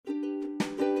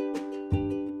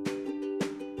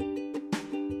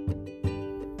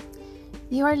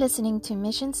You are listening to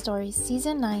Mission Stories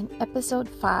Season 9, Episode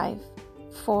 5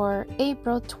 for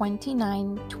April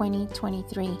 29,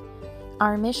 2023.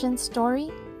 Our mission story,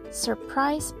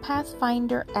 Surprise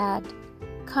Pathfinder Ad,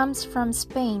 comes from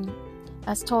Spain,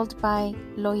 as told by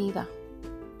Loida.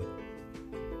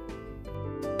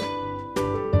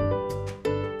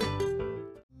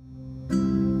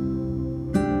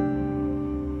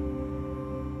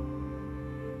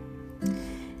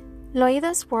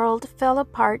 Loida's world fell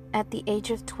apart at the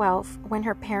age of 12 when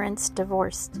her parents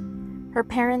divorced. Her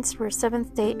parents were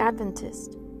Seventh-day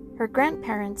Adventist. Her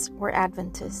grandparents were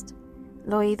Adventist.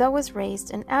 Loida was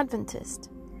raised an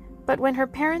Adventist. But when her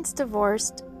parents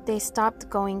divorced, they stopped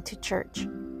going to church.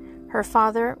 Her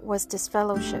father was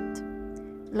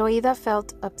disfellowshipped. Loida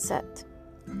felt upset.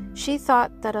 She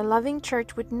thought that a loving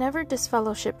church would never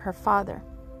disfellowship her father.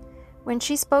 When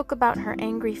she spoke about her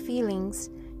angry feelings,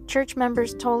 church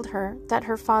members told her that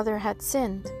her father had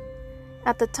sinned.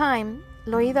 At the time,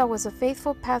 Loida was a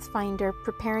faithful Pathfinder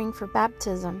preparing for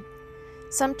baptism.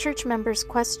 Some church members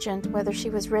questioned whether she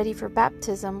was ready for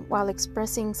baptism while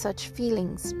expressing such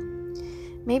feelings.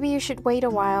 "Maybe you should wait a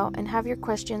while and have your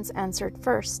questions answered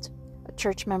first," a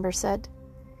church member said.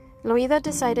 Loida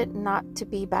decided not to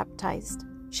be baptized.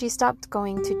 She stopped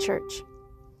going to church.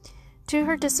 To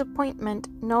her disappointment,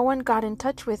 no one got in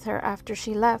touch with her after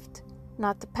she left.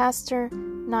 Not the pastor,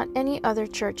 not any other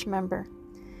church member.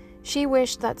 She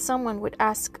wished that someone would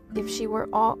ask if she were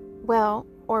all well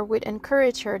or would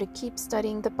encourage her to keep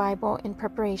studying the Bible in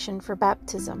preparation for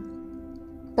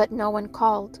baptism. But no one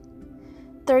called.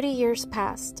 30 years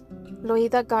passed.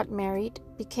 Loida got married,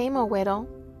 became a widow,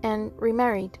 and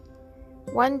remarried.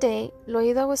 One day,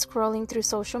 Loida was scrolling through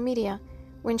social media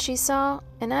when she saw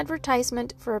an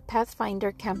advertisement for a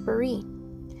Pathfinder camporee.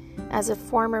 As a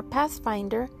former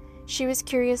Pathfinder, she was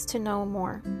curious to know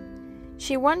more.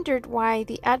 She wondered why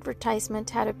the advertisement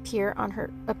had appeared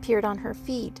on her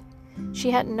feed.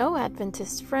 She had no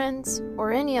Adventist friends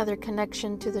or any other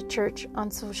connection to the church on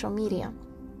social media.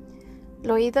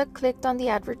 Loida clicked on the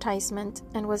advertisement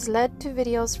and was led to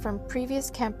videos from previous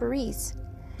camporees.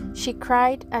 She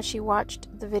cried as she watched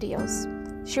the videos.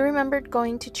 She remembered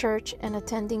going to church and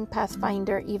attending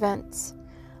Pathfinder events.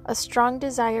 A strong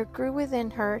desire grew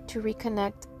within her to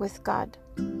reconnect with God.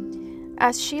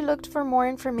 As she looked for more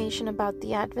information about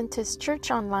the Adventist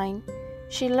Church online,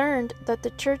 she learned that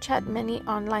the church had many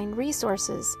online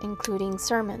resources, including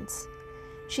sermons.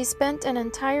 She spent an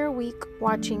entire week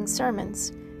watching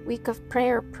sermons, week of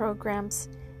prayer programs,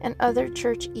 and other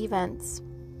church events.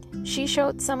 She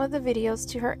showed some of the videos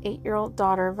to her 8-year-old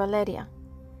daughter, Valeria.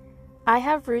 "I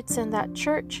have roots in that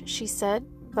church," she said.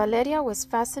 Valeria was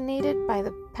fascinated by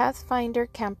the Pathfinder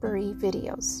camporee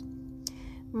videos.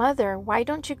 "Mother, why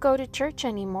don't you go to church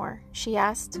anymore?" she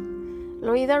asked.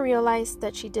 Loida realized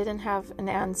that she didn't have an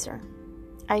answer.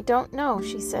 "I don't know,"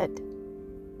 she said.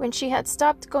 When she had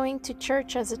stopped going to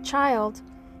church as a child,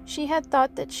 she had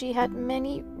thought that she had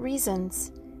many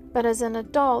reasons, but as an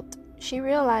adult, she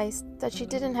realized that she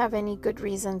didn't have any good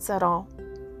reasons at all.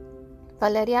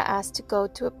 Valeria asked to go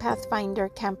to a Pathfinder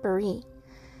camporee.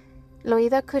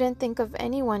 Loida couldn't think of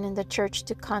anyone in the church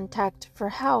to contact for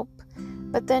help,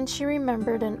 but then she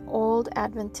remembered an old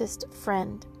Adventist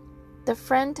friend. The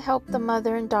friend helped the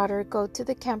mother and daughter go to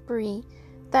the camporee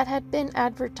that had been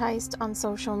advertised on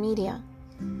social media.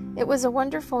 It was a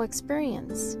wonderful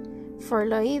experience. For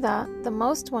Loida, the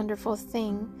most wonderful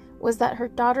thing was that her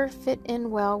daughter fit in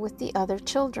well with the other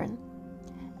children.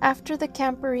 After the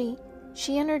camporee,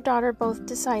 she and her daughter both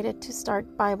decided to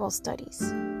start Bible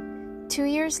studies. 2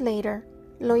 years later,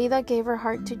 Loida gave her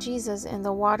heart to Jesus in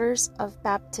the waters of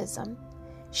baptism.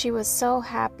 She was so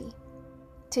happy.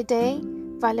 Today,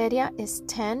 Valeria is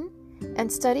 10 and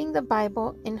studying the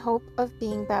Bible in hope of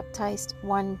being baptized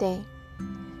one day.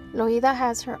 Loida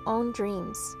has her own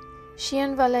dreams. She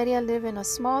and Valeria live in a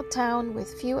small town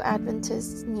with few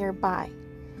Adventists nearby.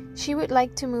 She would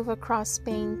like to move across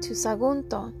Spain to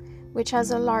Sagunto, which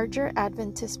has a larger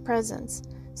Adventist presence,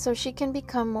 so she can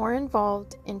become more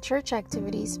involved in church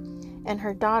activities and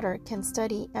her daughter can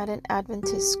study at an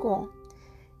Adventist school.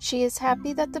 She is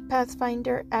happy that the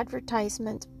Pathfinder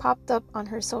advertisement popped up on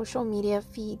her social media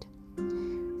feed.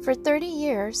 "For 30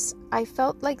 years, I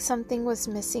felt like something was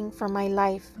missing from my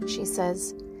life," she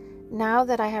says. "Now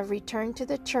that I have returned to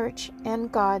the church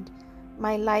and God,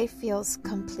 my life feels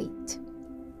complete."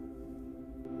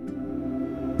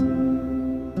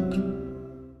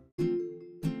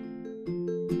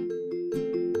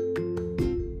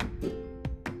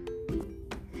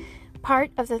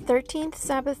 Part of the 13th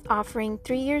Sabbath offering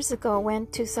 3 years ago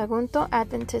went to Sagunto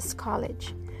Adventist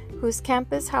College. whose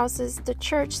campus houses the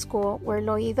church school where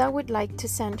Loida would like to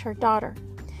send her daughter.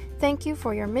 Thank you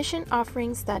for your mission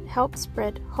offerings that help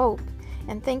spread hope,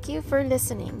 and thank you for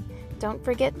listening. Don't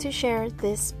forget to share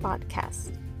this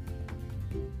podcast.